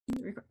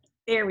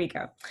There we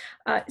go.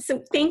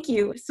 So thank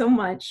you so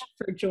much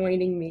for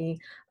joining me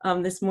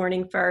this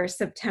morning for our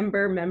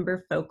September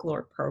member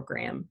folklore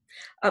program.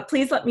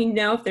 Please let me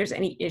know if there's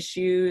any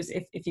issues,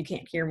 if you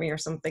can't hear me or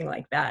something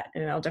like that,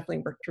 and I'll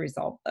definitely work to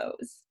resolve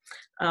those.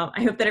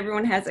 I hope that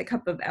everyone has a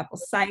cup of apple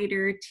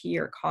cider, tea,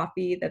 or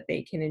coffee that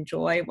they can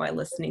enjoy while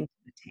listening to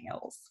the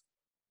tales.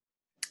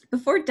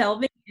 Before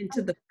delving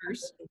into the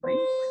first story.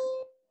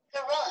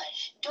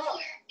 Garage door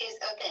is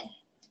open.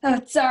 Oh,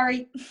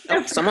 sorry.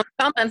 Oh, someone's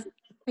coming.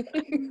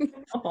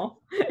 Well,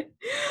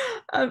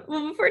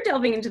 before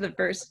delving into the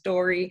first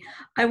story,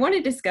 I want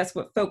to discuss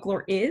what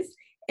folklore is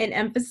and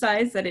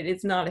emphasize that it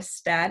is not a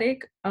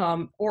static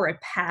or a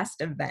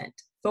past event.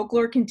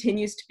 Folklore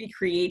continues to be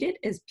created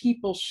as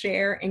people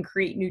share and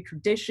create new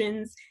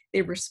traditions.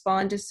 They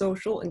respond to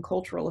social and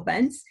cultural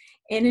events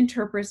and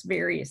interpret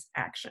various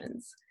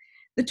actions.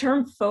 The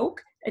term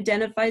folk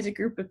identifies a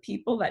group of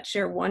people that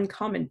share one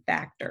common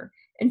factor,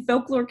 and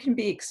folklore can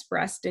be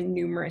expressed in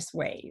numerous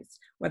ways,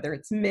 whether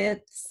it's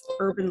myths,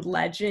 urban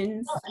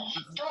legends,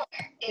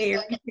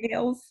 fairy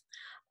tales,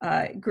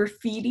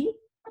 graffiti,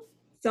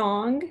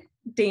 song,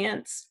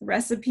 dance,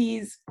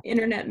 recipes,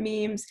 internet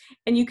memes,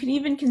 and you can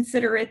even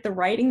consider it the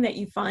writing that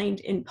you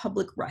find in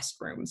public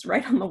restrooms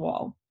right on the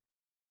wall.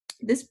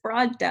 This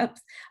broad depth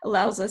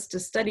allows us to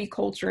study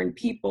culture and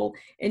people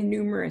in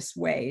numerous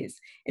ways,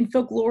 and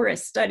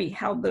folklorists study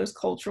how those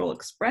cultural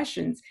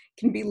expressions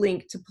can be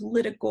linked to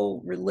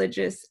political,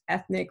 religious,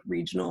 ethnic,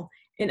 regional,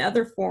 and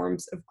other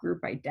forms of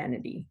group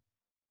identity.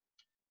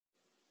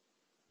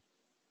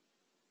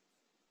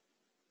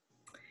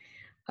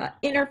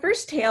 In our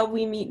first tale,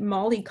 we meet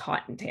Molly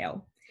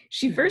Cottontail.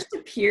 She first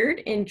appeared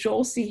in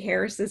Joel C.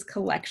 Harris's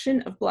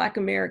collection of Black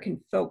American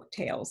folk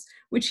tales,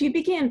 which he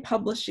began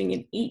publishing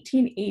in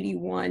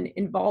 1881,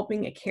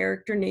 involving a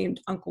character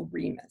named Uncle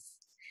Remus.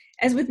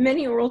 As with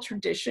many oral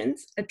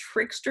traditions, a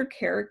trickster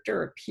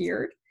character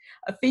appeared,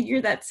 a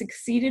figure that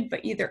succeeded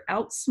by either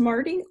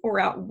outsmarting or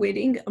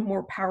outwitting a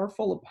more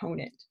powerful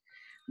opponent.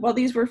 While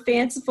these were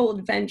fanciful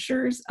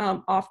adventures,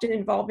 often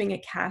involving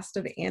a cast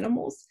of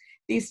animals,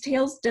 these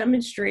tales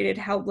demonstrated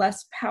how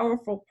less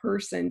powerful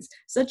persons,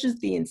 such as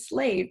the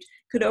enslaved,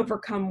 could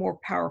overcome more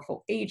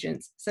powerful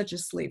agents, such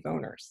as slave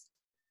owners.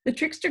 The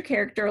trickster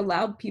character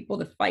allowed people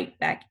to fight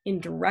back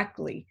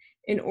indirectly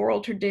in oral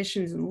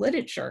traditions and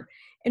literature,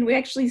 and we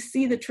actually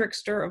see the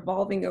trickster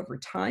evolving over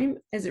time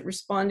as it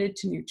responded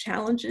to new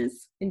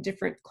challenges in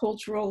different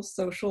cultural,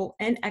 social,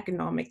 and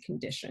economic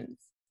conditions.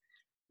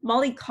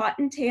 Molly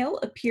Cottontail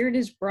appeared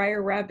as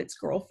Briar Rabbit's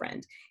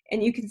girlfriend,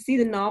 and you can see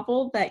the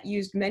novel that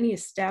used many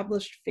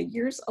established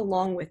figures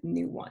along with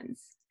new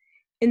ones.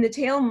 In the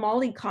tale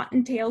Molly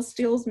Cottontail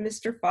Steals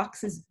Mr.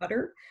 Fox's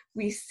Butter,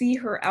 we see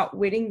her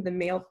outwitting the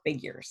male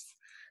figures.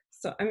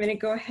 So I'm going to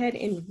go ahead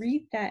and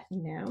read that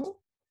now.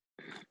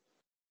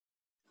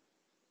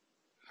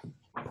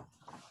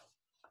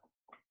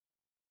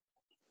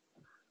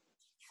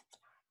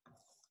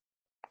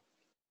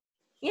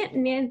 Aunt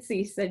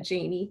Nancy, said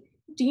Janie,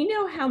 do you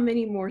know how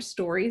many more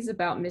stories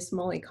about Miss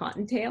Molly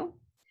Cottontail?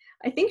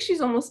 I think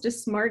she's almost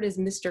as smart as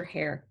Mr.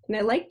 Hare, and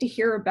I like to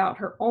hear about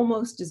her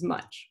almost as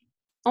much.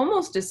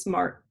 Almost as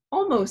smart,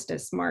 almost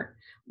as smart.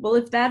 Well,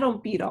 if that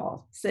don't beat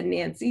all, said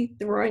Nancy,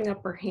 throwing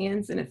up her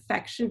hands in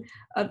affection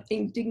of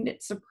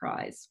indignant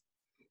surprise.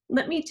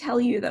 Let me tell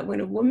you that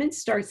when a woman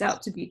starts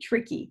out to be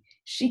tricky,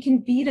 she can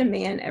beat a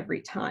man every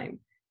time,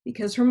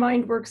 because her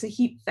mind works a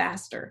heap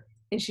faster,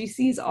 and she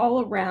sees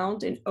all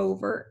around and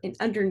over and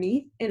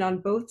underneath and on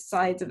both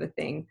sides of a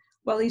thing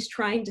while he's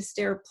trying to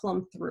stare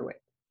plumb through it.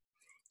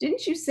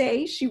 Didn't you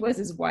say she was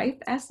his wife?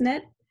 Asked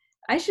Ned.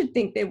 I should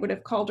think they would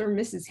have called her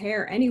Mrs.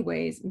 Hare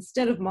anyways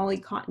instead of Molly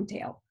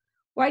Cottontail.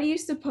 Why do you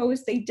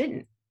suppose they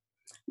didn't?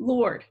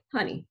 Lord,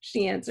 honey,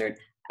 she answered,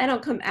 I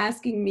don't come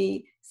asking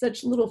me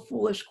such little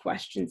foolish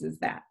questions as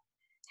that.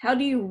 How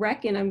do you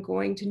reckon I'm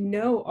going to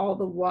know all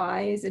the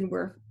whys and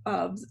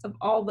whereofs of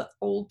all the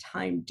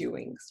old-time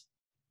doings?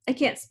 I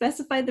can't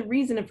specify the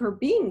reason of her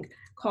being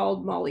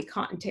called Molly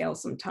Cottontail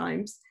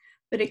sometimes,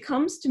 but it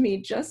comes to me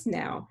just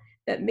now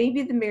that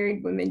maybe the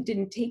married women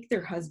didn't take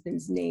their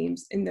husbands'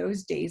 names in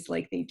those days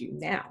like they do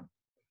now.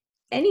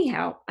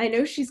 Anyhow, I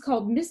know she's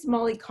called Miss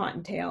Molly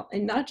Cottontail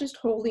and not just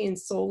wholly and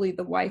solely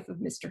the wife of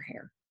Mr.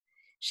 Hare.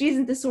 She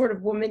isn't the sort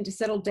of woman to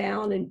settle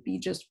down and be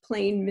just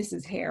plain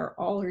Mrs. Hare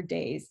all her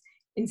days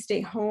and stay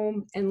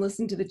home and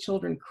listen to the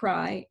children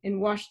cry and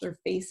wash their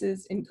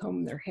faces and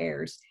comb their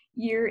hairs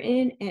year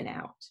in and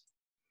out.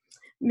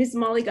 Miss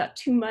Molly got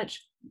too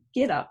much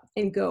get up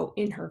and go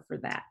in her for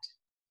that.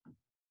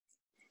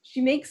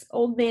 She makes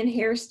old man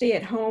Hare stay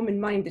at home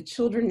and mind the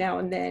children now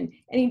and then,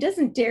 and he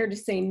doesn't dare to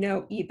say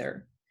no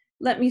either.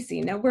 Let me see,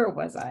 now where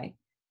was I?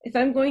 If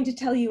I'm going to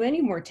tell you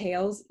any more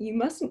tales, you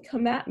mustn't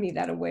come at me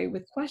that way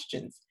with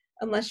questions,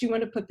 unless you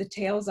want to put the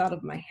tales out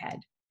of my head.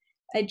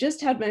 I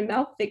just had my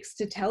mouth fixed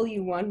to tell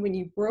you one when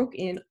you broke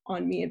in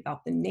on me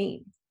about the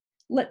name.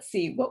 Let's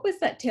see, what was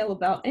that tale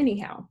about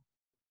anyhow?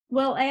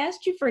 Well, I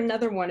asked you for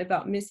another one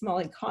about Miss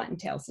Molly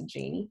Cottontail, said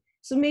Janie,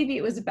 so maybe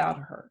it was about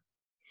her.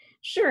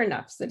 Sure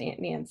enough, said Aunt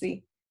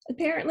Nancy.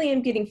 Apparently,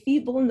 I'm getting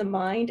feeble in the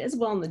mind as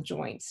well in the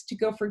joints to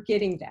go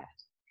forgetting that.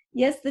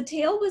 Yes, the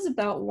tale was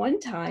about one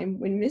time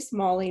when Miss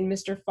Molly and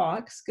Mr.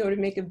 Fox go to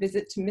make a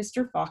visit to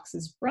Mr.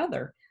 Fox's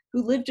brother,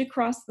 who lived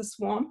across the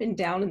swamp and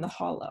down in the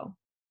hollow.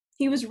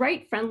 He was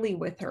right friendly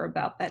with her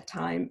about that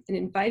time and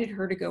invited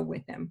her to go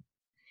with him.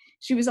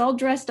 She was all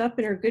dressed up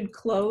in her good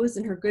clothes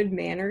and her good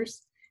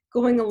manners,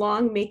 going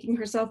along making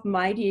herself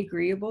mighty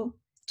agreeable,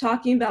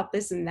 talking about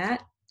this and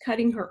that,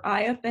 cutting her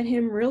eye up at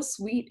him real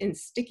sweet and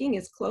sticking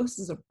as close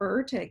as a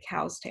burr to a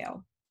cow's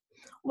tail.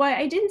 Why,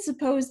 I didn't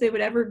suppose they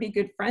would ever be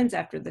good friends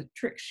after the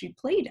trick she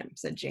played him,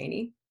 said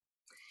Janey.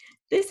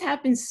 This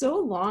happened so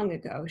long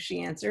ago,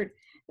 she answered,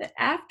 that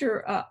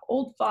after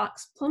old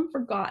Fox plumb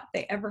forgot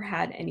they ever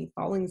had any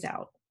fallings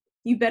out.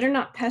 You better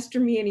not pester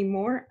me any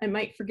more. I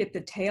might forget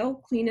the tale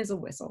clean as a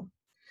whistle.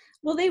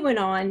 Well, they went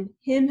on,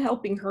 him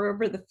helping her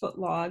over the foot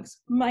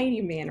logs,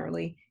 mighty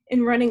mannerly,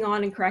 and running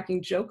on and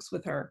cracking jokes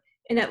with her,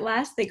 and at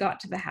last they got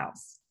to the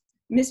house.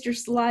 Mr.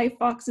 Sly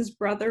Fox's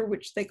brother,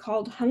 which they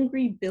called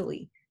Hungry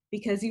Billy,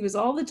 because he was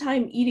all the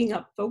time eating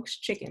up folks'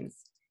 chickens.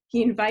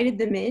 He invited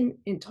them in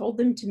and told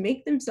them to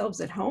make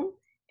themselves at home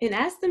and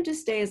asked them to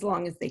stay as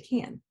long as they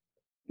can.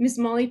 Miss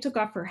Molly took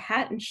off her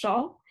hat and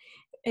shawl,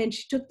 and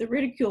she took the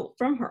ridicule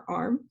from her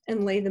arm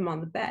and laid them on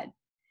the bed.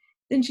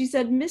 Then she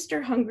said,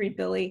 Mr. Hungry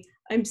Billy,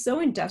 I'm so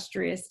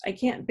industrious, I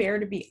can't bear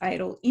to be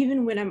idle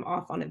even when I'm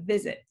off on a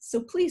visit.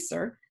 So please,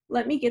 sir,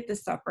 let me get the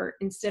supper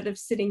instead of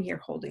sitting here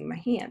holding my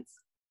hands.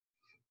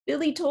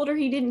 Billy told her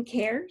he didn't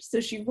care, so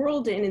she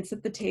whirled in and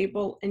set the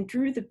table and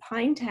drew the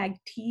pine tag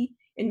tea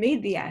and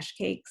made the ash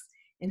cakes.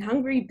 And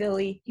Hungry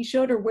Billy, he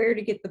showed her where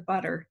to get the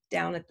butter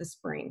down at the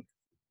spring.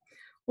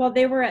 While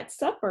they were at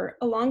supper,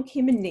 along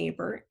came a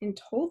neighbor and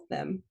told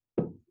them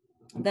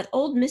that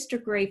old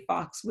Mr. Gray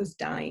Fox was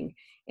dying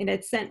and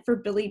had sent for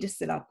Billy to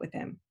sit up with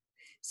him.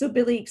 So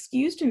Billy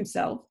excused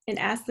himself and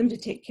asked them to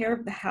take care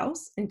of the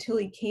house until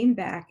he came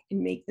back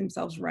and make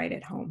themselves right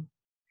at home.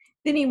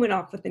 Then he went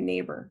off with the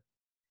neighbor.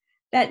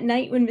 That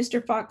night when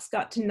Mr. Fox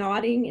got to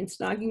nodding and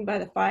snogging by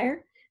the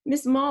fire,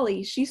 Miss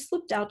Molly, she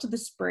slipped out to the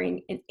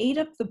spring and ate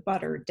up the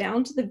butter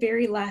down to the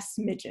very last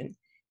smidgen,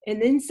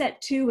 and then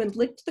set to and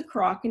licked the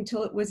crock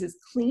until it was as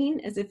clean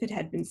as if it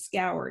had been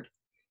scoured.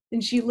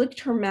 Then she licked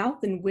her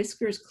mouth and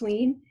whiskers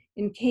clean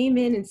and came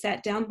in and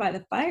sat down by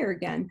the fire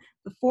again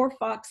before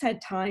Fox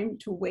had time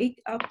to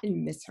wake up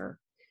and miss her.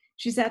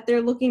 She sat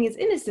there looking as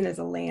innocent as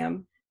a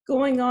lamb,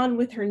 going on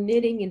with her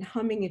knitting and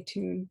humming a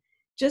tune,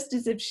 just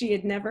as if she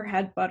had never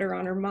had butter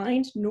on her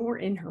mind nor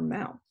in her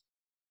mouth.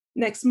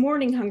 Next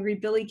morning, Hungry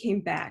Billy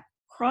came back,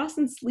 cross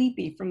and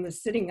sleepy from the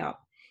sitting up,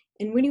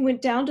 and when he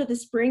went down to the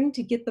spring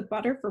to get the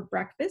butter for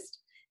breakfast,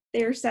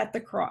 there sat the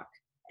crock,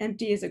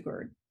 empty as a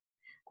gourd.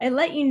 I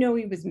let you know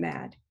he was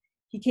mad.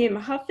 He came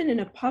a huffin'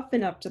 and a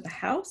puffin' up to the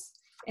house,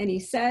 and he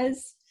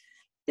says,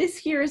 this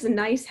here is a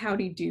nice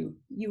howdy do.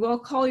 You all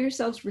call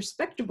yourselves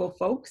respectable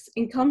folks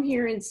and come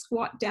here and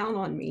squat down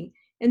on me,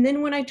 and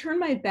then when I turn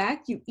my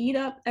back, you eat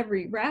up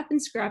every rap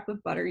and scrap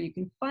of butter you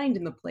can find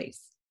in the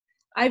place.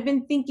 I've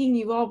been thinking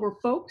you all were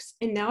folks,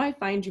 and now I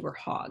find you were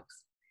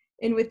hogs.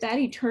 And with that,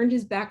 he turned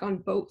his back on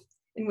both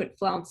and went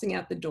flouncing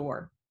out the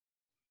door.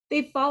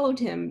 They followed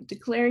him,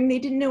 declaring they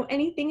didn't know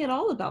anything at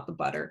all about the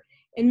butter,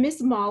 and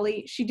Miss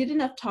Molly, she did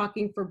enough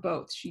talking for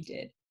both, she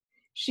did.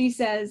 She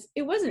says,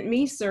 it wasn't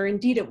me, sir,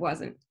 indeed it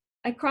wasn't.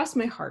 I cross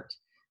my heart.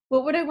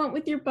 What would I want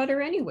with your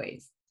butter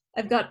anyways?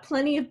 I've got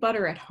plenty of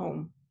butter at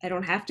home. I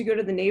don't have to go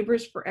to the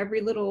neighbors for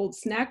every little old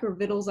snack or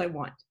victuals I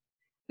want.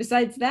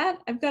 Besides that,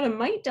 I've got a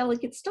mite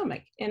delicate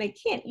stomach, and I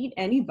can't eat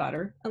any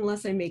butter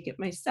unless I make it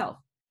myself,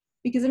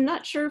 because I'm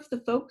not sure if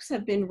the folks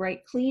have been right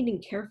clean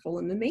and careful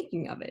in the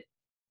making of it.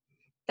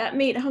 That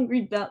made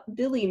Hungry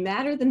Billy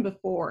madder than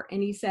before,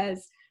 and he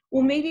says,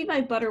 well, maybe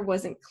my butter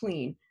wasn't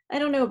clean. I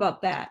don't know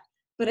about that,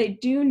 but I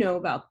do know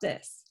about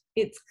this.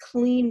 It's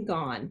clean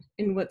gone,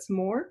 and what's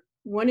more,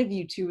 one of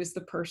you two is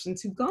the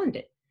persons who goned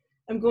it.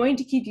 I'm going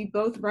to keep you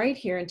both right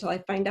here until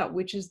I find out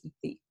which is the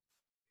thief.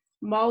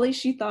 Molly,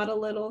 she thought a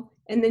little,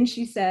 and then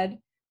she said,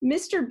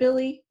 Mr.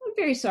 Billy, I'm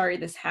very sorry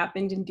this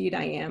happened, indeed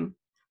I am.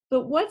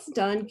 But what's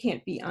done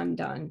can't be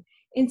undone,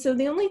 and so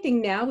the only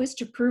thing now is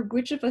to prove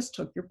which of us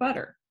took your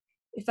butter.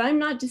 If I'm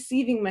not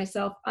deceiving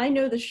myself, I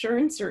know the sure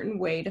and certain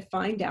way to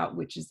find out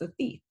which is the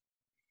thief.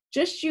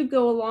 Just you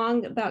go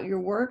along about your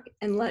work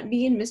and let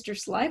me and Mr.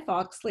 Sly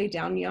Fox lay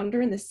down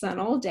yonder in the sun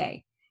all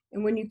day.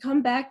 And when you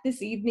come back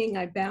this evening,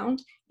 I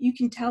bound, you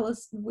can tell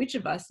us which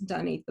of us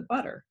done ate the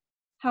butter.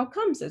 How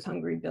come, says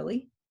Hungry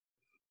Billy.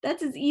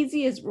 That's as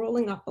easy as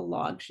rolling off a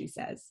log, she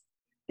says.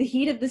 The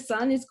heat of the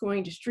sun is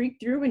going to streak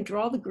through and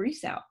draw the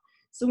grease out.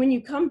 So when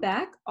you come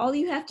back, all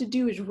you have to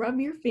do is rub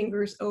your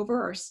fingers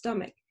over our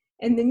stomach,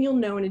 and then you'll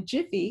know in a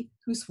jiffy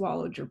who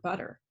swallowed your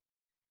butter.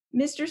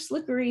 Mr.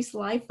 Slickery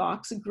Sly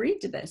Fox agreed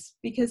to this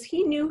because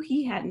he knew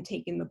he hadn't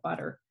taken the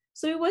butter,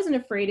 so he wasn't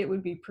afraid it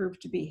would be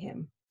proved to be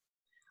him.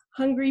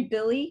 Hungry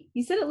Billy,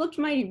 he said it looked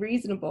mighty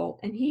reasonable,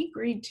 and he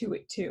agreed to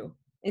it too,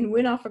 and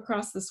went off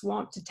across the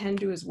swamp to tend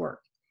to his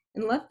work,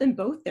 and left them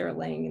both there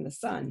laying in the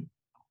sun.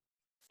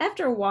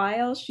 After a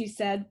while, she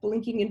said,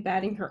 blinking and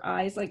batting her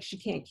eyes like she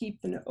can't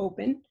keep them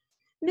open,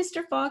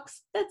 "Mr.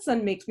 Fox, that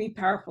sun makes me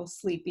powerful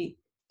sleepy.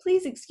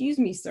 Please excuse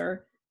me,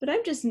 sir, but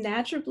I'm just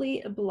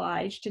naturally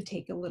obliged to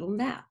take a little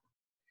nap."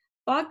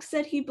 Fox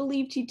said he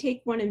believed he'd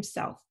take one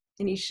himself,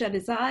 and he shut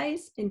his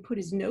eyes and put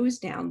his nose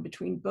down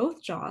between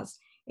both jaws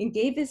and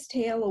gave his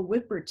tail a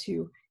whip or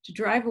two to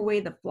drive away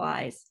the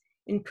flies,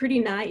 and pretty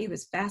nigh he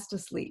was fast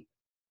asleep.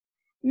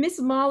 Miss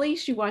Molly,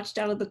 she watched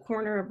out of the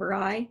corner of her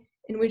eye,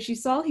 and when she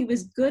saw he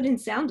was good and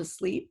sound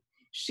asleep,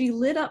 she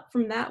lit up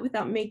from that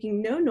without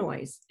making no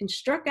noise and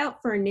struck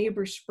out for a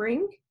neighbor's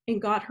spring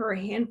and got her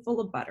a handful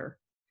of butter.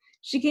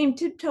 She came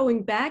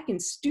tiptoeing back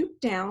and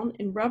stooped down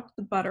and rubbed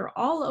the butter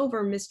all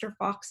over Mr.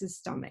 Fox's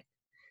stomach,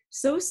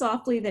 so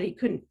softly that he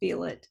couldn't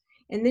feel it.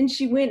 And then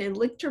she went and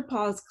licked her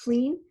paws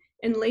clean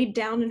and laid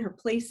down in her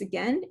place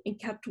again and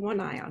kept one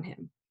eye on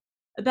him.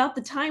 About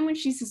the time when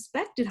she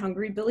suspected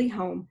Hungry Billy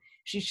home,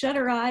 she shut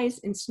her eyes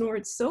and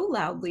snored so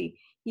loudly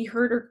he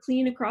heard her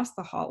clean across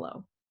the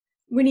hollow.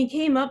 When he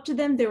came up to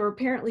them, they were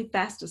apparently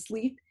fast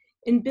asleep,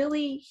 and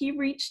Billy, he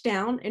reached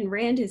down and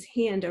ran his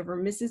hand over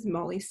Mrs.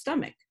 Molly's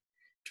stomach,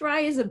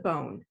 dry as a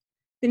bone.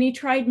 Then he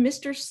tried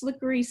Mr.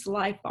 Slickery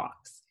Sly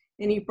Fox,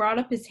 and he brought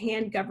up his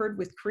hand covered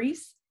with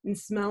grease and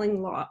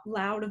smelling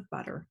loud of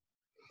butter.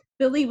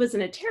 Billy was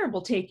in a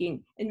terrible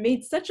taking and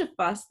made such a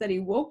fuss that he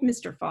woke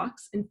Mr.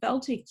 Fox and fell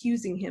to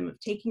accusing him of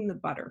taking the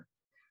butter.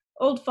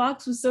 Old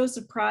Fox was so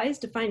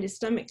surprised to find his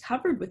stomach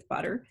covered with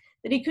butter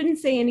that he couldn't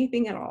say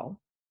anything at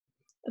all.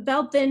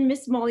 About then,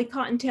 Miss Molly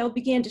Cottontail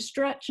began to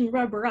stretch and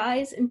rub her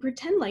eyes and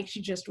pretend like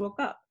she just woke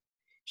up.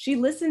 She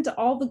listened to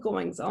all the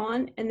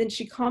goings-on, and then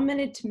she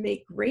commented to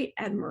make great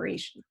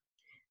admiration.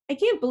 "I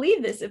can't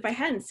believe this if I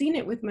hadn't seen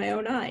it with my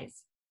own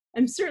eyes.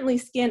 I'm certainly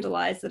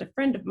scandalized that a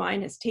friend of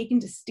mine has taken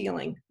to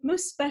stealing,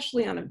 most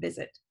especially on a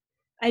visit.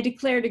 I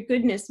declare to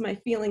goodness my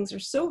feelings are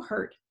so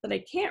hurt that I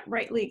can't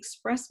rightly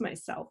express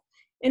myself,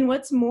 and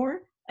what's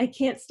more, I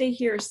can't stay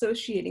here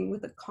associating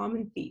with a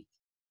common thief.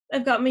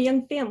 I've got my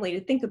young family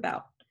to think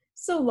about.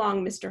 So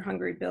long, Mr.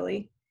 Hungry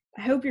Billy.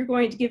 I hope you're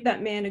going to give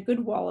that man a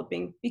good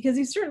walloping, because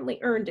he certainly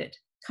earned it,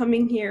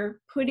 coming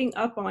here, putting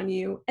up on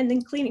you, and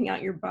then cleaning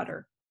out your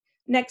butter.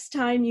 Next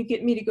time you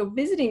get me to go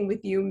visiting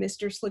with you,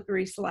 Mr.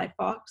 Slickery Sly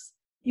Fox,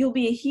 you'll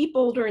be a heap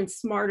older and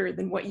smarter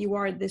than what you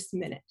are this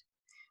minute."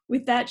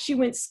 With that, she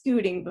went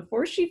scooting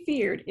before she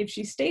feared if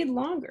she stayed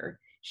longer,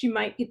 she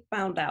might get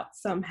found out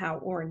somehow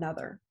or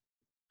another.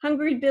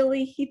 Hungry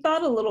Billy, he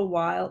thought a little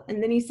while,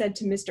 and then he said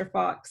to Mr.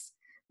 Fox,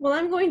 "Well,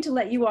 I'm going to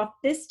let you off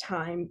this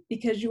time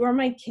because you are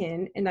my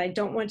kin and I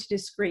don't want to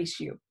disgrace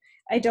you.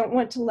 I don't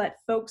want to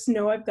let folks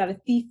know I've got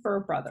a thief for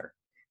a brother.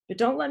 But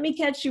don't let me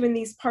catch you in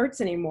these parts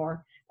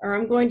anymore, or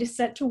I'm going to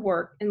set to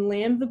work and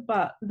lamb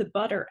the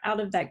butter out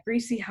of that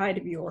greasy hide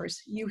of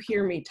yours. You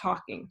hear me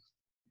talking."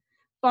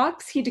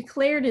 Fox, he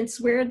declared and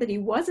swore that he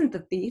wasn't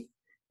the thief,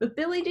 but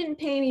Billy didn't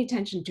pay any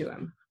attention to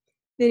him.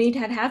 Then he'd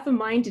had half a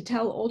mind to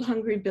tell old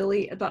Hungry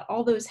Billy about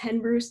all those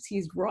hen roosts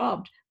he's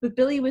robbed, but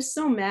Billy was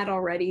so mad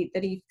already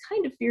that he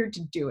kind of feared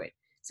to do it.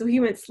 So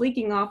he went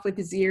sleeking off with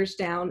his ears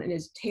down and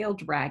his tail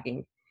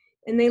dragging.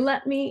 And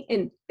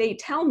they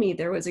tell me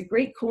there was a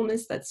great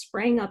coolness that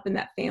sprang up in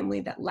that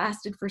family that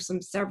lasted for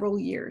some several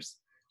years,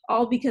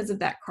 all because of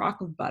that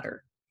crock of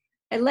butter.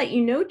 I let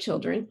you know,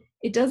 children,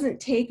 it doesn't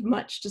take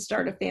much to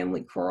start a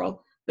family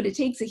quarrel, but it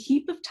takes a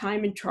heap of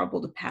time and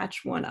trouble to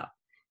patch one up,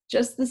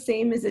 just the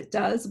same as it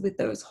does with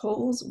those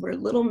holes where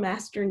little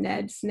Master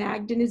Ned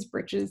snagged in his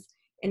breeches,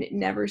 and it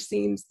never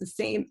seems the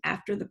same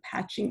after the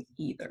patching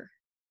either.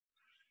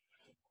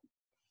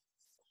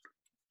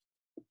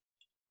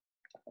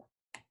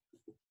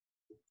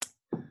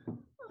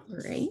 All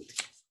right.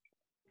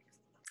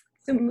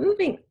 So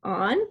moving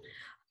on,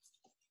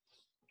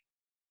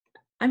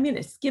 I'm going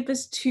to skip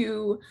us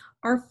to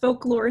our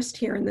folklorist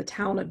here in the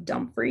town of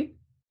Dumfries.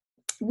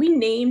 We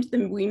named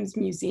the Weems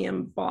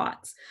Museum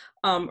Bots,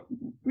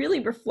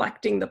 really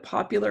reflecting the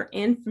popular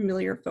and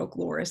familiar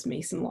folklorist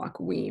Mason Locke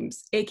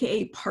Weems,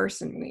 aka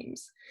Parson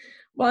Weems.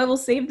 While I will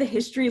save the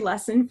history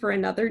lesson for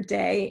another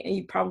day, and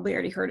you probably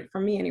already heard it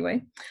from me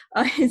anyway,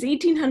 his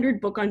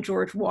 1800 book on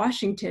George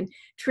Washington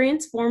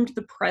transformed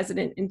the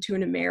president into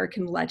an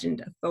American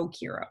legend, a folk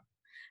hero.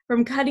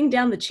 From cutting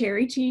down the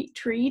cherry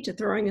tree to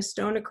throwing a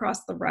stone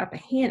across the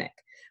Rappahannock,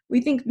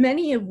 we think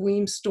many of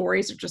Weems'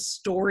 stories are just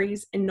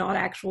stories and not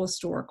actual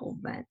historical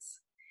events.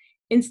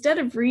 Instead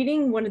of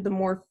reading one of the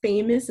more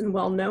famous and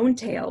well-known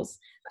tales,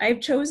 I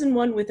have chosen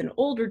one with an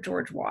older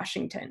George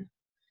Washington.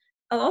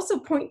 I'll also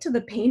point to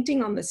the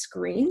painting on the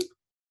screen.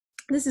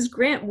 This is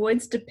Grant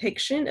Wood's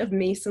depiction of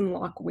Mason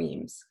Locke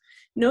Weems.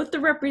 Note the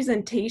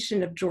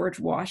representation of George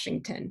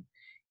Washington.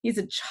 He's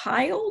a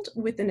child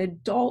with an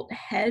adult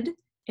head,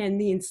 and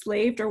the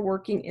enslaved are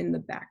working in the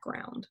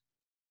background.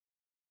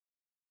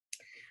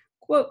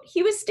 Quote,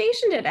 "He was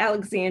stationed at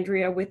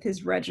Alexandria with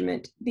his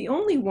regiment, the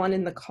only one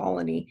in the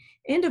colony,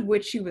 and of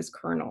which he was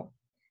colonel.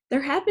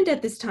 There happened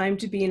at this time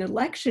to be an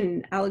election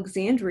in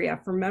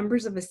Alexandria for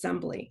members of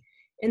assembly,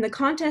 and the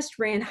contest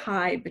ran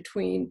high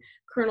between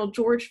Colonel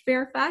George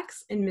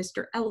Fairfax and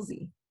Mr.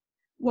 Elsie.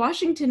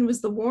 Washington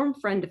was the warm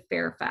friend of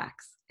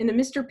Fairfax, and a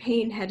Mr.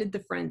 Payne headed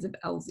the friends of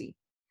Elsie.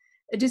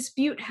 A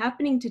dispute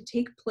happening to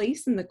take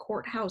place in the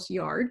courthouse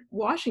yard,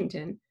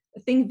 Washington, a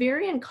thing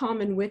very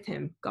uncommon with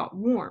him, got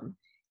warm,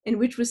 and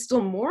which was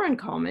still more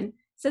uncommon,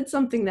 said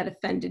something that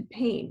offended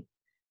Payne.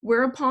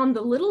 Whereupon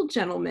the little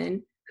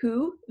gentleman,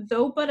 who,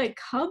 though but a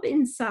cub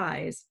in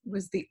size,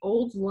 was the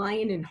old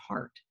lion in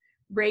heart,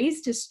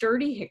 raised his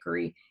sturdy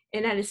hickory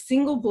and at a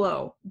single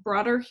blow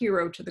brought our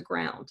hero to the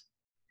ground.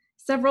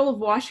 Several of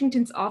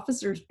Washington's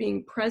officers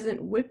being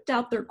present whipped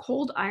out their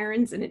cold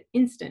irons in an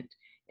instant,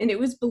 and it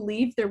was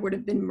believed there would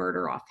have been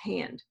murder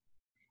offhand.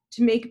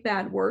 To make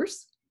bad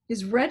worse,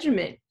 his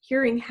regiment,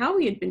 hearing how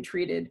he had been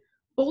treated,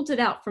 bolted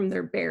out from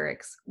their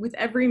barracks, with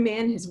every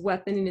man his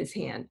weapon in his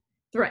hand,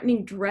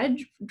 threatening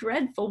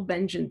dreadful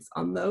vengeance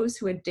on those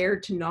who had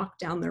dared to knock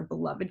down their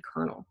beloved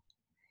colonel.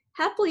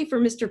 Happily for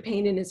Mr.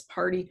 Payne and his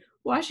party,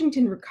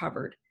 Washington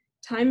recovered,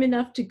 time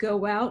enough to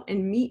go out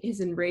and meet his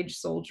enraged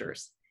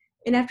soldiers.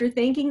 And after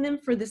thanking them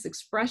for this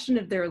expression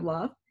of their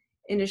love,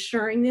 and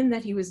assuring them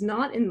that he was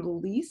not in the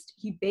least,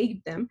 he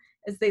begged them,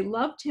 as they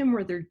loved him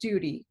or their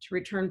duty, to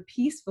return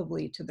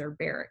peacefully to their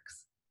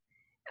barracks.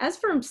 As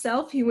for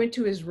himself, he went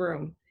to his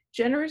room,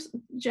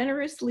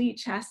 generously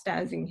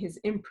chastising his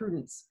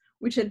imprudence,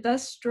 which had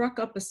thus struck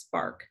up a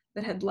spark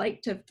that had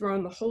like to have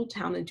thrown the whole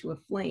town into a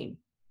flame.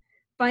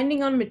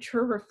 Finding on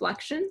mature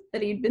reflection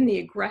that he had been the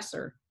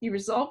aggressor, he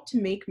resolved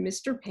to make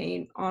Mr.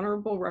 Payne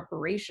honorable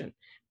reparation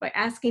by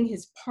asking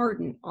his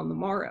pardon on the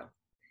morrow.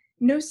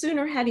 No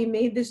sooner had he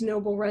made this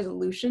noble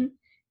resolution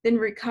than,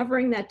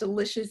 recovering that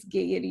delicious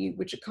gaiety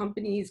which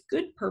accompanies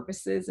good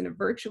purposes and a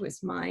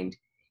virtuous mind,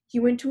 he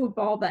went to a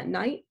ball that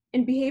night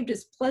and behaved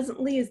as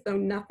pleasantly as though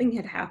nothing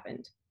had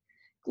happened.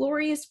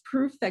 Glorious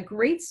proof that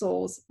great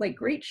souls, like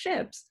great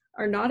ships,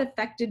 are not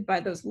affected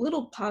by those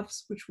little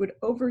puffs which would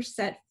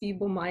overset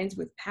feeble minds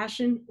with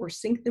passion or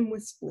sink them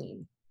with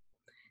spleen.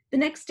 The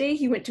next day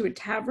he went to a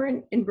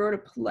tavern and wrote a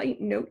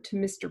polite note to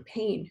Mr.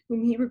 Payne,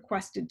 whom he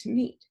requested to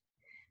meet.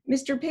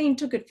 Mr. Payne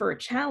took it for a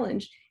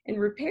challenge and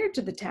repaired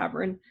to the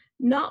tavern,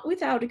 not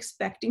without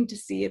expecting to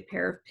see a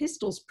pair of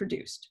pistols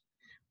produced.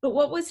 But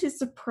what was his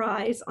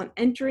surprise on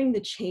entering the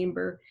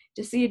chamber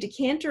to see a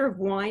decanter of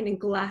wine and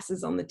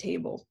glasses on the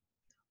table.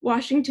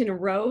 Washington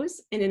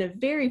arose and in a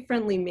very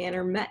friendly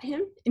manner met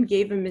him and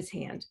gave him his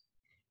hand.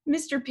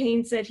 Mr.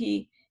 Payne, said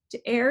he, to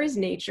err is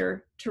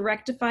nature, to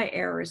rectify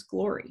error is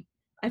glory.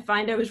 I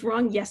find I was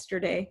wrong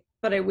yesterday,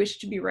 but I wish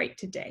to be right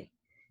today.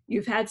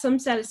 You've had some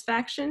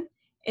satisfaction,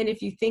 and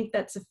if you think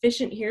that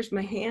sufficient, here's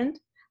my hand.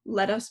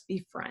 Let us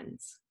be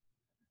friends.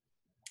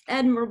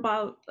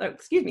 Admirable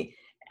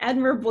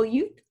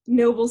youth,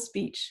 noble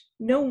speech.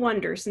 No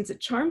wonder, since it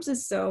charms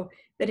us so,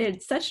 that it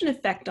had such an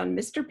effect on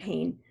Mr.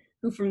 Payne,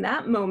 who from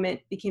that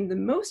moment became the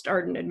most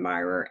ardent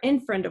admirer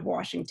and friend of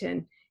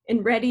Washington,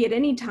 and ready at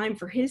any time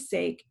for his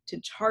sake to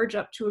charge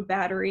up to a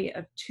battery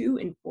of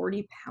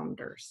 42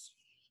 pounders.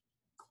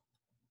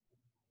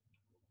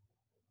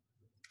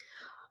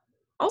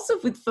 Also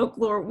with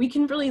folklore, we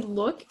can really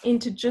look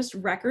into just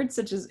records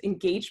such as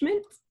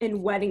engagements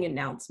and wedding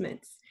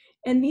announcements.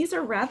 And these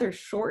are rather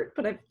short,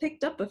 but I've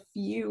picked up a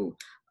few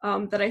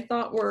that I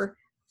thought were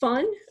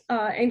fun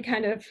and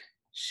kind of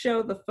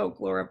show the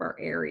folklore of our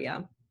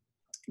area.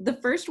 The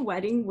first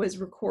wedding was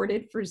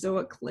recorded for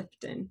Zoa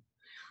Clifton.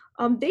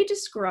 They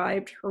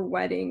described her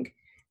wedding,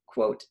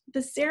 quote,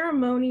 "The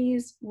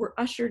ceremonies were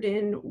ushered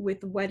in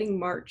with wedding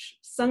march,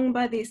 sung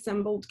by the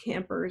assembled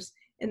campers,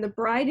 and the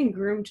bride and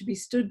groom to be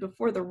stood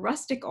before the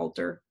rustic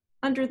altar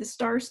under the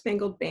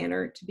star-spangled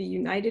banner to be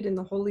united in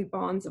the holy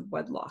bonds of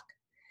wedlock.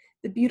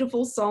 The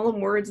beautiful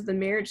solemn words of the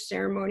marriage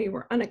ceremony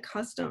were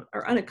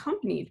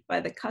unaccompanied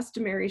by the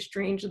customary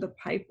strains of the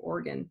pipe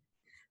organ,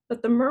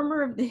 but the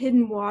murmur of the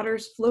hidden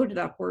waters floated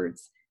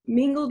upwards,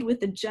 mingled with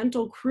the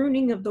gentle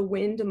crooning of the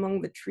wind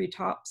among the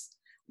treetops,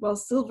 while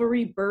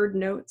silvery bird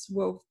notes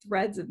wove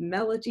threads of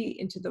melody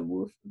into the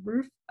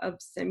roof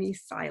of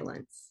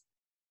semi-silence."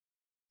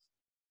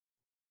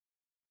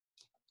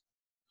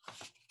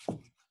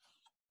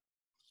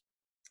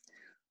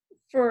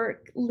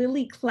 For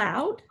Lily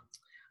Cloud,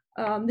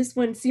 this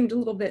one seemed a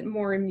little bit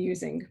more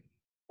amusing.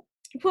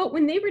 Quote,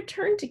 "When they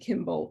returned to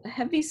Kimball, a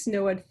heavy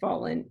snow had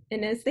fallen,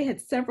 and as they had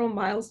several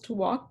miles to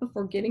walk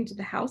before getting to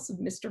the house of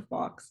Mr.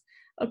 Fox,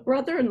 a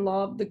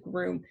brother-in-law of the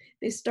groom,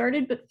 they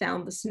started but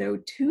found the snow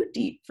too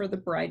deep for the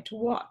bride to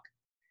walk.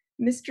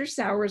 Mr.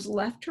 Sowers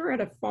left her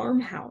at a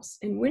farmhouse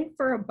and went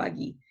for a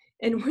buggy,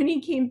 and when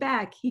he came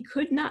back, he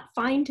could not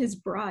find his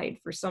bride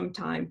for some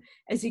time,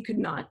 as he could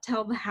not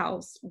tell the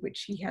house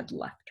which he had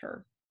left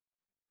her."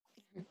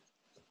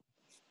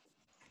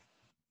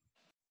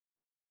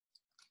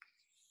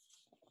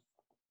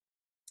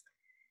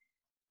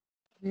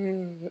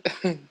 And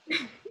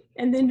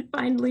then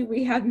finally,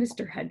 we have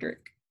Mr.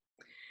 Hedrick.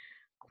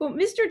 Quote,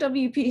 "Mr.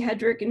 W.P.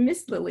 Hedrick and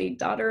Miss Lily,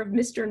 daughter of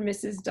Mr. and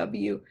Mrs.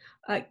 W.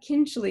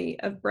 Kinchley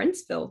of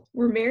Brentsville,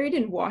 were married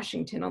in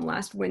Washington on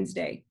last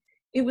Wednesday.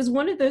 It was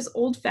one of those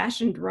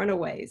old-fashioned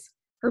runaways.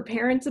 Her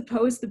parents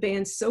opposed the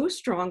band so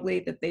strongly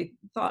that they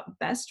thought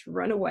best to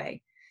run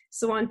away.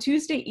 So on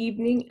Tuesday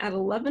evening at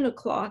 11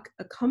 o'clock,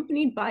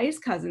 accompanied by his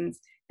cousins,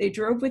 they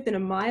drove within a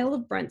mile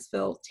of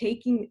Brentsville,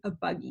 taking a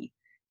buggy.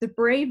 The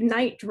brave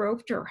knight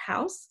drove to her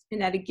house,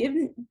 and at a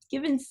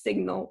given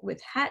signal, with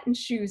hat and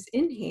shoes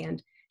in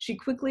hand, she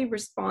quickly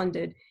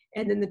responded,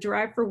 and then the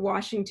drive for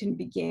Washington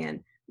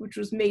began, which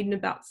was made in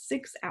about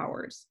 6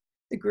 hours.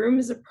 The groom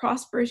is a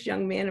prosperous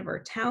young man of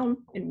our town,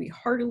 and we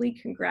heartily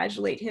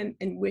congratulate him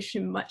and wish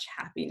him much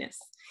happiness.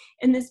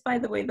 And this, by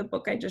the way, the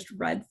book I just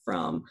read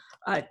from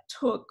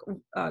took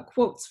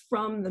quotes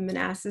from the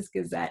Manassas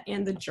Gazette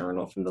and the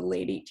Journal from the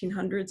late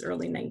 1800s,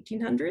 early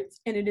 1900s,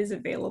 and it is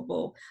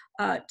available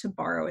to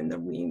borrow in the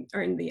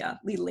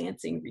Lee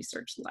Lansing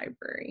Research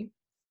Library.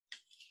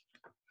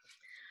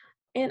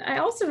 And I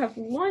also have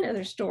one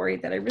other story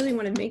that I really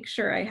want to make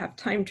sure I have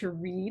time to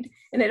read,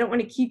 and I don't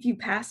want to keep you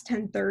past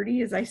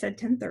 10:30, as I said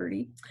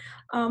 10:30.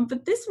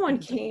 But this one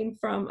came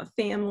from a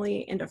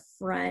family and a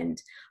friend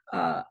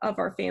of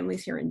our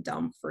families here in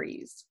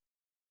Dumfries.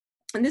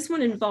 And this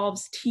one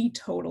involves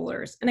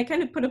teetotalers. And I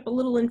kind of put up a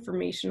little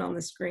information on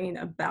the screen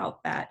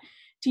about that.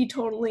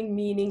 Teetotaling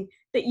meaning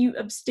that you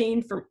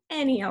abstain from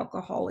any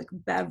alcoholic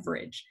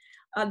beverage.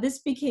 This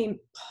became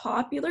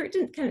popular. It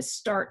didn't kind of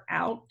start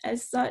out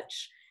as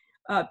such.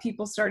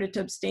 People started to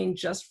abstain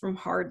just from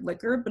hard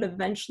liquor, but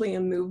eventually a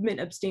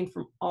movement abstained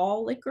from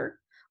all liquor.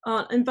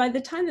 And by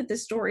the time that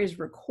this story is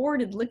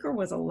recorded, liquor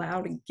was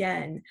allowed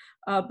again.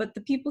 But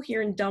the people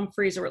here in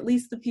Dumfries, or at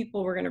least the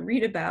people we're going to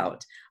read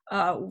about,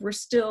 were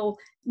still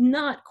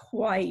not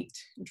quite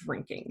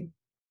drinking.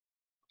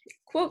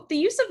 Quote, the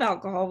use of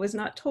alcohol was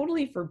not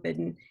totally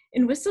forbidden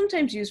and was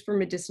sometimes used for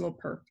medicinal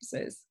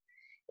purposes.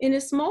 In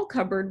a small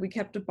cupboard, we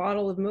kept a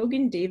bottle of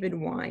Mogan David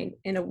wine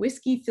and a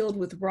whiskey filled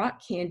with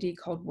rock candy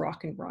called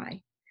Rock and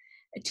Rye.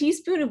 A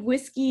teaspoon of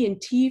whiskey and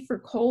tea for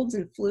colds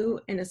and flu,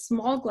 and a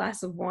small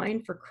glass of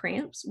wine for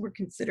cramps were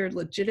considered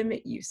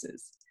legitimate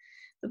uses.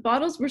 The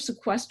bottles were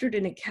sequestered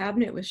in a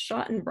cabinet with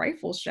shot and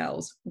rifle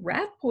shells,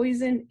 rat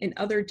poison, and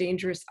other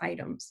dangerous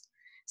items.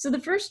 So the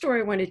first story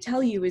I want to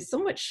tell you is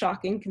somewhat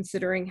shocking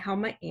considering how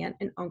my aunt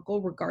and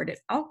uncle regarded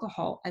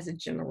alcohol as a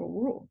general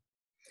rule.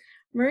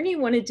 Myrnie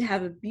wanted to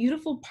have a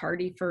beautiful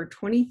party for her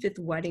 25th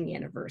wedding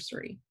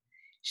anniversary.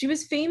 She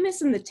was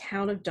famous in the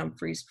town of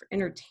Dumfries for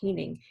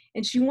entertaining,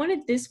 and she wanted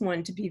this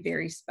one to be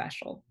very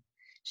special.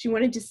 She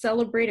wanted to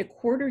celebrate a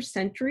quarter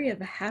century of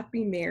a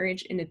happy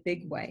marriage in a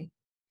big way.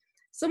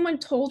 Someone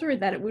told her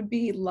that it would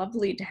be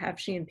lovely to have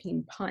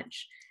champagne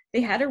punch.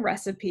 They had a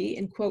recipe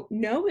and, quote,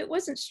 no, it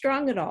wasn't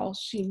strong at all.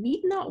 She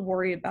need not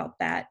worry about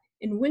that.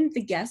 And wouldn't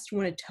the guest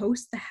want to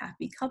toast the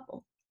happy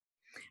couple?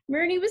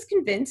 Myrnie was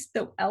convinced,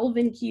 though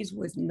Elvin Keys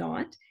was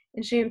not,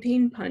 and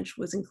champagne punch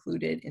was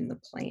included in the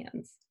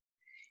plans.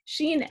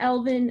 She and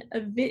Elvin,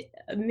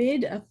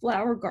 amid a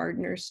flower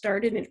gardener,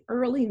 started in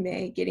early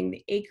May getting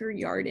the acre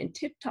yard in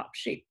tip-top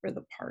shape for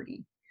the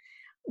party.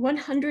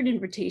 100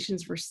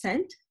 invitations were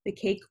sent, the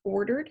cake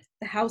ordered,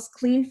 the house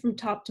cleaned from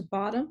top to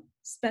bottom,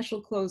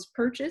 special clothes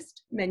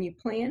purchased, menu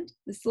planned,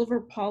 the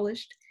silver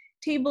polished,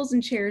 tables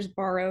and chairs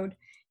borrowed,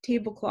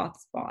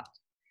 tablecloths bought.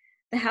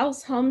 The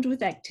house hummed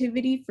with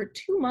activity for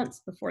 2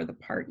 months before the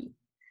party.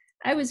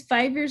 I was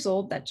 5 years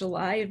old that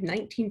July of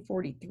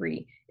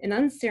 1943 and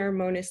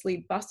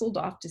unceremoniously bustled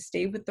off to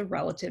stay with the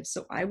relatives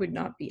so I would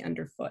not be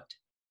underfoot.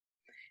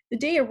 The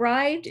day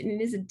arrived, and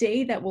it is a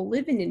day that will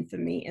live in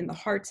infamy in the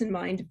hearts and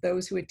mind of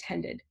those who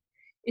attended.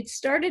 It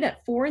started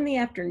at 4 in the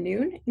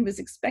afternoon and was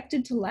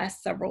expected to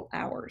last several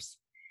hours.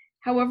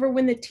 However,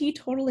 when the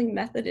teetotaling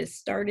Methodists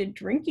started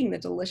drinking the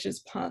delicious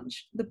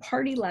punch, the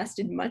party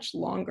lasted much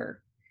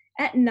longer.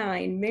 At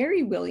 9,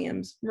 Mary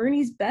Williams,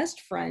 Myrnie's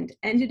best friend,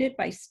 ended it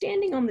by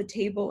standing on the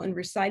table and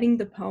reciting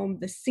the poem,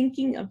 The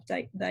Sinking of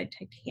the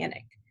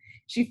Titanic.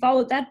 She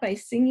followed that by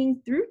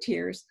singing through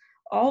tears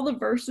all the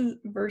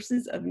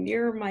verses of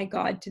Nearer My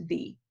God to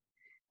Thee.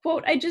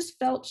 Quote, I just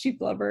felt, she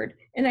blubbered,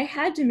 and I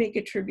had to make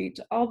a tribute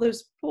to all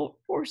those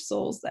poor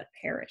souls that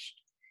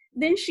perished.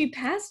 Then she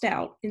passed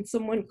out and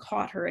someone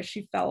caught her as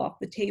she fell off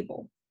the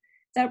table.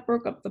 That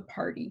broke up the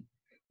party.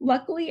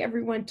 Luckily,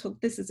 everyone took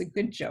this as a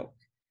good joke.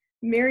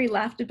 Mary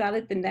laughed about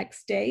it the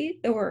next day,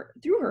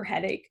 through her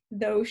headache,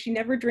 though she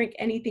never drank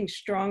anything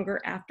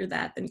stronger after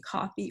that than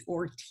coffee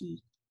or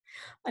tea.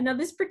 Now,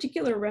 this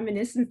particular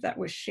reminiscence that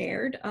was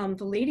shared,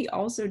 the lady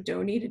also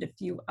donated a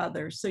few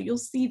others. So you'll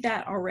see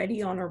that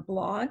already on our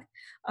blog,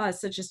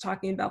 such as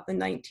talking about the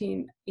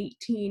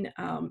 1918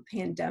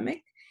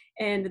 pandemic.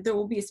 And there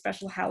will be a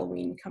special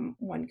Halloween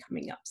one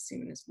coming up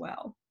soon as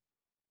well.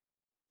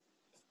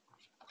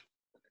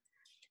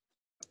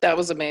 That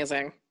was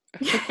amazing.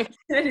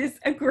 That is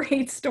a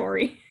great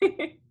story.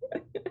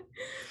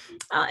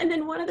 And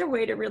then one other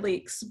way to really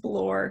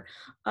explore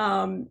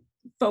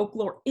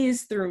folklore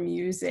is through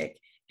music.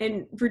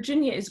 And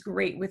Virginia is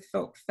great with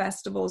folk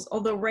festivals,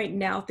 although right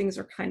now things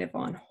are kind of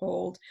on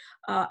hold.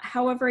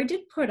 However, I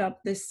did put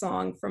up this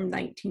song from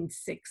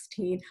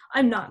 1916.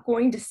 I'm not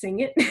going to sing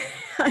it.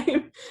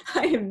 I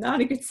am not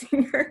a good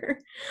singer,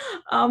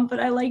 but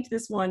I liked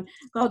this one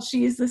called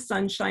She is the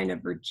Sunshine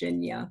of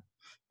Virginia.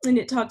 And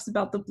it talks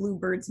about the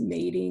bluebirds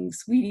mating,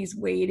 sweeties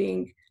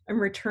waiting, I'm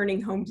returning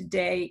home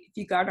today. If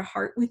you got a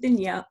heart within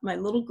ya, my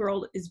little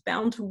girl is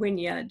bound to win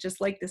ya,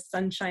 just like the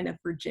sunshine of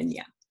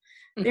Virginia.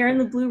 There in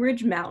the Blue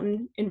Ridge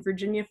Mountain, in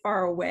Virginia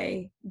far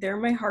away, there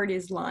my heart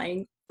is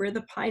lying, where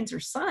the pines are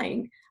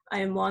sighing. I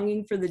am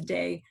longing for the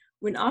day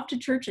when off to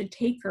church I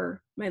take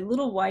her, my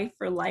little wife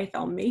for life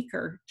I'll make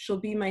her. She'll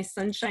be my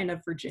sunshine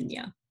of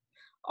Virginia.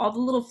 All the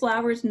little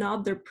flowers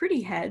nod their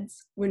pretty heads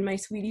when my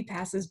sweetie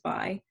passes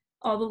by.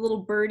 All the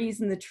little birdies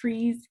in the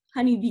trees,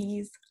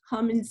 honeybees,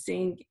 hum and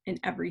sing and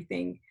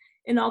everything.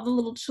 And all the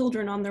little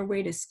children on their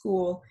way to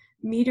school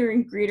meet her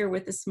and greet her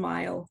with a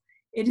smile.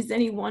 It is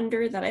any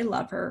wonder that I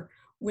love her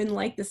when,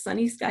 like the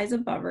sunny skies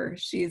above her,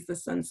 she is the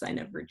sunshine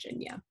of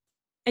Virginia.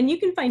 And you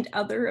can find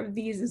other of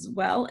these as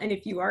well. And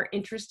if you are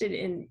interested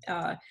in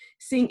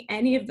seeing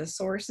any of the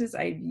sources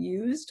I've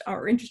used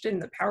or interested in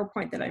the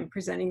PowerPoint that I'm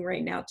presenting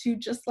right now too,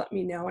 just let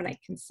me know and I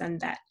can send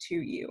that to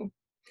you.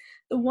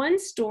 The one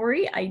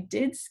story I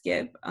did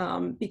skip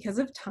because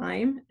of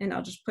time, and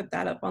I'll just put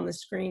that up on the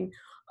screen,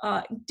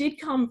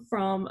 did come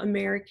from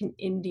American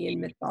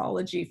Indian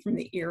mythology from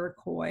the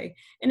Iroquois.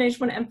 And I just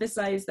want to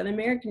emphasize that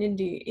American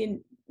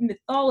Indian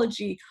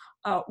mythology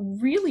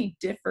really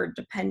differed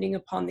depending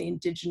upon the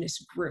indigenous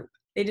group.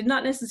 They did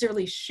not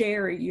necessarily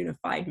share a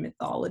unified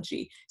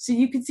mythology. So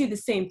you could see the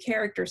same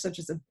character, such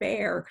as a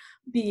bear,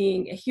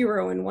 being a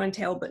hero in one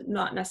tale, but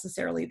not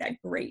necessarily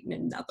that great in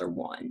another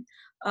one.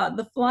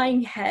 The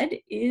Flying Head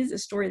is a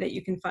story that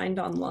you can find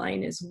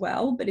online as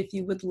well, but if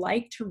you would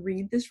like to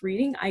read this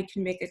reading, I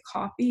can make a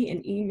copy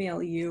and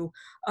email you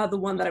the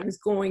one that I was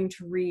going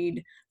to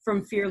read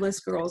from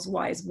Fearless Girls,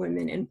 Wise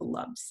Women, and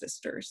Beloved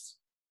Sisters.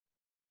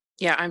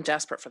 Yeah, I'm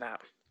desperate for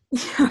that.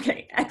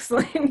 Okay,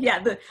 excellent.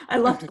 Yeah, I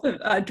love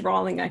the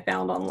drawing I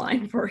found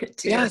online for it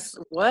too. Yes,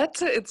 what?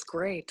 It's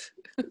great.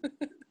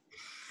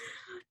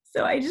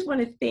 So I just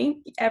want to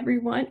thank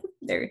everyone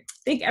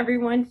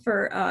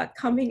for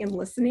coming and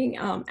listening.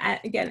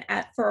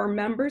 For our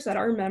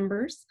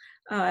members,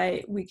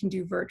 we can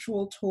do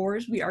virtual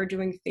tours. We are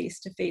doing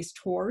face-to-face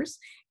tours,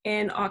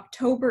 and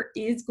October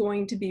is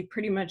going to be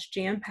pretty much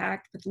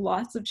jam-packed with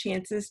lots of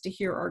chances to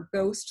hear our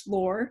ghost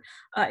lore.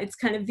 It's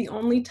kind of the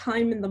only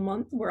time in the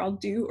month where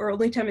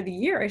only time of the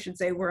year, I should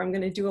say, where I'm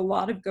going to do a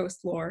lot of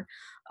ghost lore.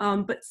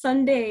 But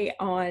Sunday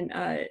on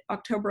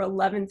October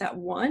 11th at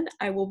 1,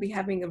 I will be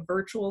having a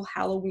virtual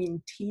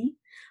Halloween tea.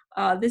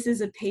 This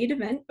is a paid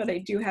event, but I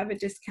do have it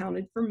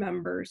discounted for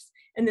members.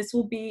 And this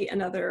will be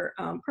another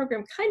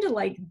program kind of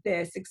like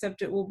this,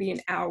 except it will be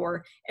an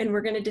hour. And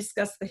we're going to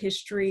discuss the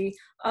history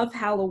of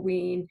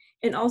Halloween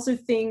and also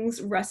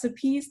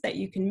recipes that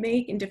you can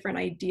make and different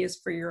ideas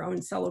for your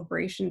own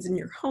celebrations in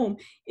your home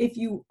if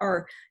you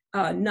are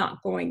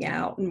not going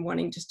out and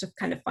wanting just to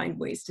kind of find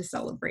ways to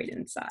celebrate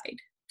inside.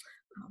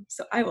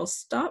 So I will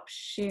stop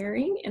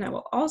sharing and I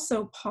will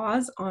also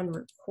pause on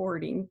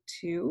recording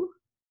too.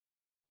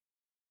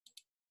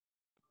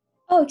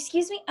 Oh,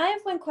 excuse me, I have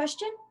one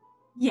question.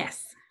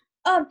 Yes.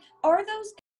 Are those